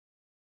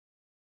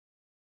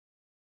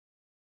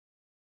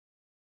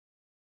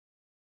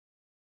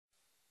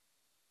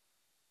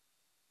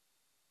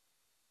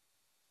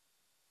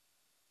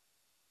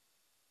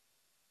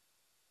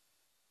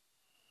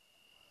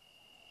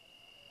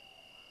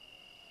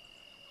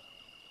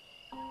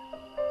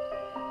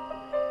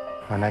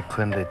Men jeg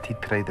kunne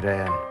titre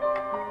drehen.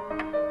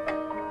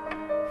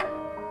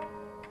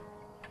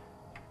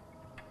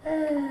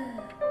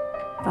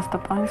 Dass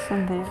der Angst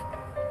dir,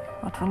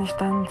 was wir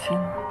nicht dann sind.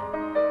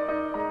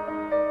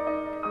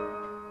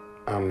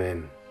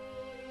 Amen.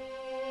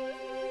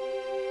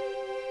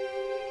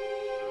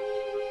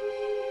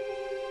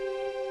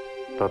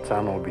 Dat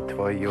zijn al bij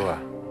 2 jaar.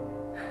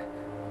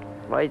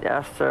 Weet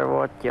eerst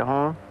wat je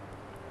hebt.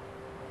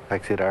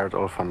 Ik zit er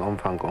al van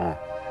Anfang aan.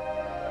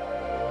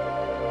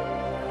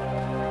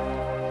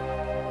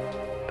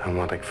 Dan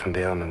moet ik van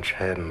deren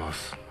entscheiden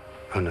als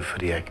hun voor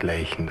die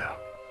Gleichende.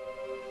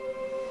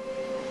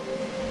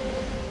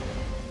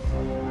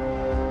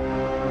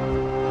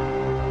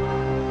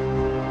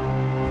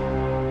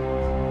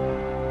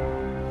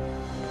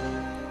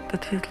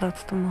 Das wird das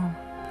letzte Mal.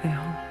 Ja.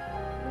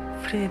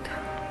 Fried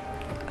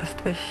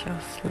ist wichtig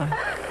als Leid.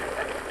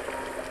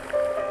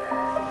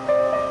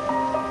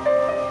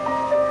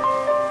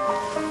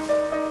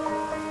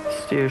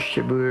 Das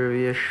störste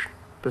Bürgerwies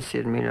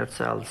passiert mir nicht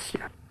selbst.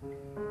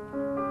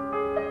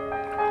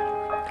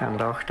 Dann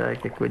dachte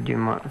ich würde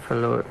jemanden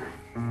verloren.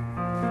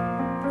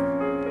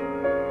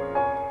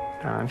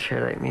 Dann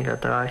entscheide ich mich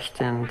das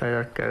Rechte und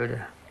das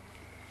Gute.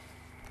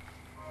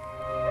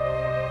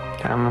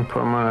 Dann ein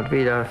paar Monate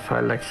wieder,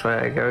 weil ich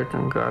zwei Geld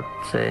und Gott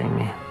sehen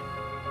mich.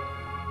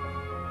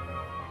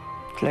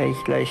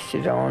 Gleich zu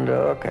der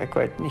anderen, ich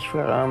weiß nicht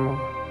warum,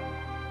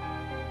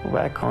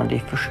 aber ich kann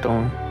dich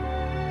verstehen.